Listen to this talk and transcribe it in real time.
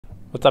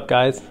What's up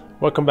guys,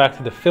 welcome back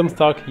to the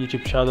Filmstock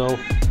YouTube channel.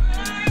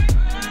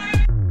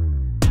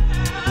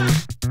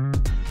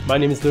 My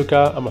name is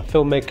Luca, I'm a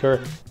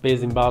filmmaker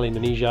based in Bali,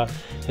 Indonesia,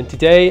 and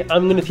today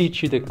I'm going to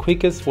teach you the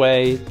quickest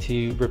way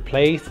to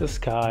replace the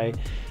sky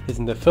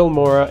using the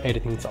Filmora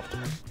editing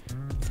software.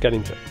 Let's get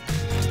into it.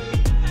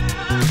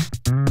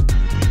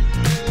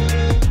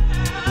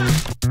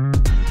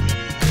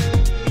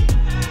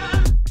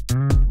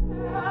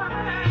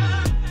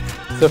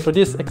 So for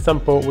this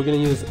example, we're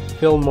going to use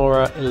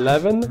Filmora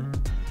 11,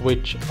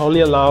 which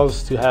only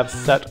allows to have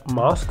set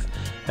masks.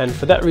 And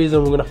for that reason,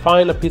 we're going to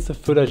find a piece of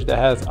footage that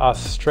has a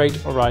straight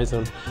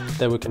horizon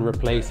that we can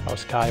replace our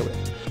sky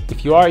with.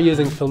 If you are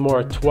using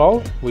Filmora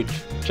 12, which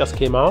just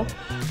came out,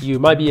 you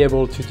might be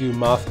able to do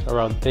masks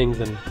around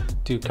things and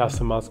do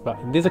custom masks. But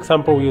in this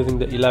example, we're using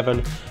the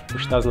 11,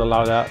 which doesn't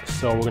allow that.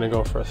 So we're going to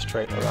go for a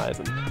straight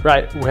horizon.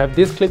 Right, we have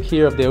this clip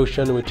here of the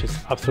ocean, which is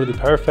absolutely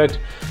perfect.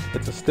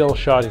 It's a still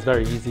shot, it's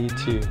very easy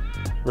to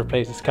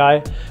replace the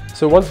sky.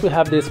 So once we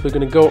have this, we're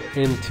going to go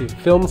into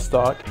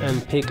Filmstock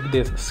and pick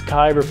this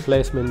sky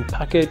replacement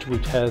package,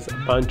 which has a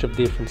bunch of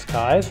different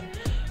skies.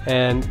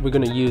 And we're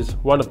going to use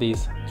one of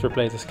these to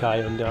replace the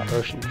sky on the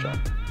ocean shot.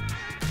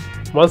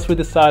 Once we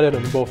decided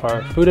on both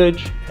our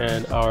footage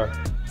and our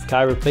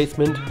sky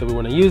replacement that we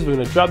want to use, we're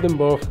going to drop them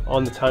both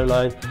on the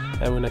timeline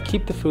and we're going to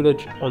keep the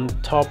footage on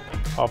top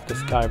of the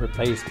sky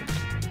replacement.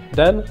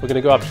 Then we're going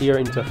to go up here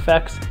into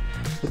Effects,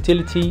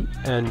 Utility,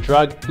 and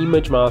drag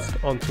image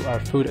mask onto our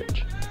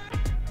footage.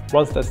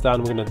 Once that's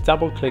done, we're going to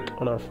double click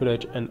on our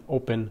footage and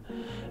open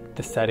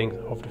the settings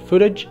of the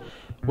footage,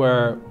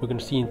 where we're going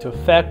to see into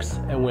Effects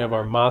and we have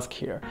our mask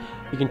here.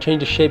 You can change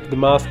the shape of the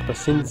mask, but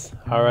since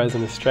our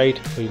horizon is straight,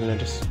 so you're going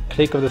to just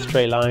click on the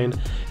straight line,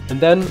 and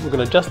then we're going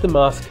to adjust the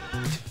mask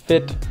to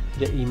fit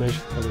the image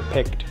that we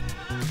picked.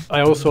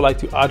 I also like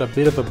to add a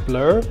bit of a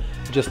blur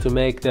just to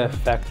make the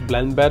effect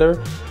blend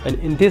better, and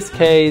in this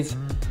case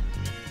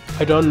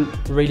I don't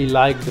really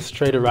like the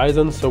straight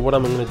horizon, so what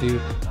I'm going to do,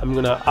 I'm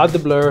going to add the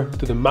blur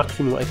to the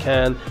maximum I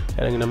can, and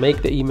I'm going to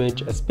make the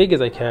image as big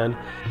as I can,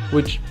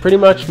 which pretty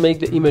much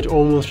make the image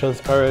almost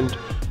transparent,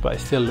 but it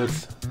still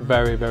looks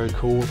very, very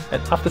cool.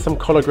 And after some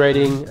color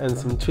grading and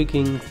some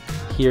tweaking,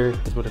 here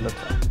is what it looks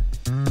like.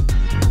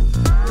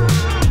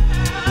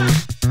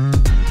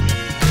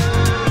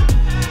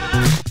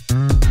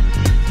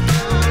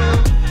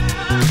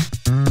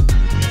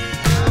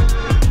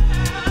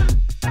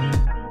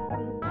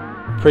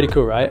 Pretty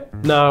cool, right?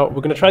 Now we're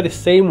gonna try the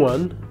same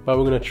one, but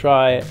we're gonna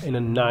try in a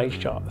night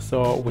shot.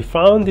 So we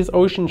found this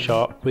ocean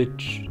shot,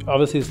 which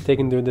obviously is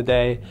taken during the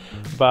day,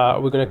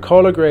 but we're gonna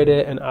color grade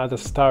it and add a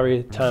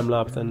starry time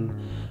lapse, and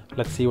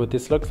let's see what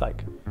this looks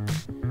like.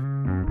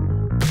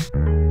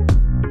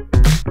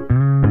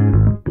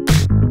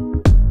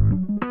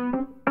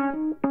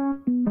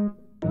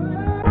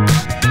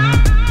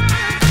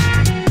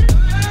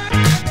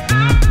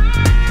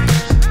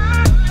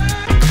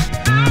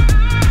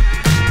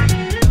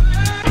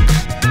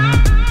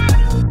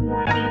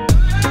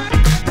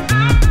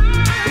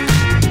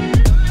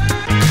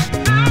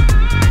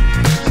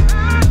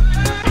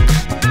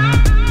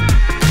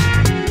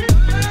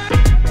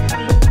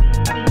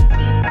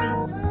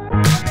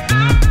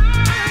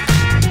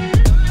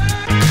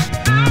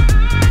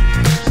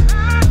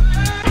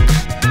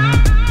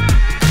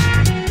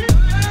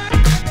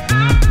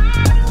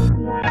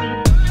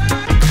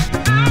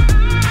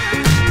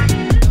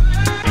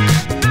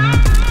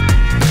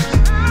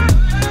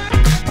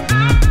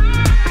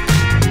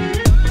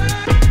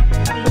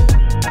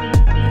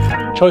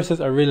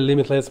 Choices are really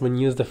limitless when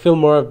you use the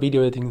Filmora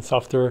video editing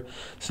software.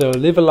 So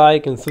leave a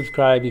like and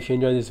subscribe if you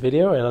enjoyed this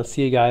video, and I'll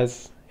see you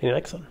guys in the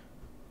next one.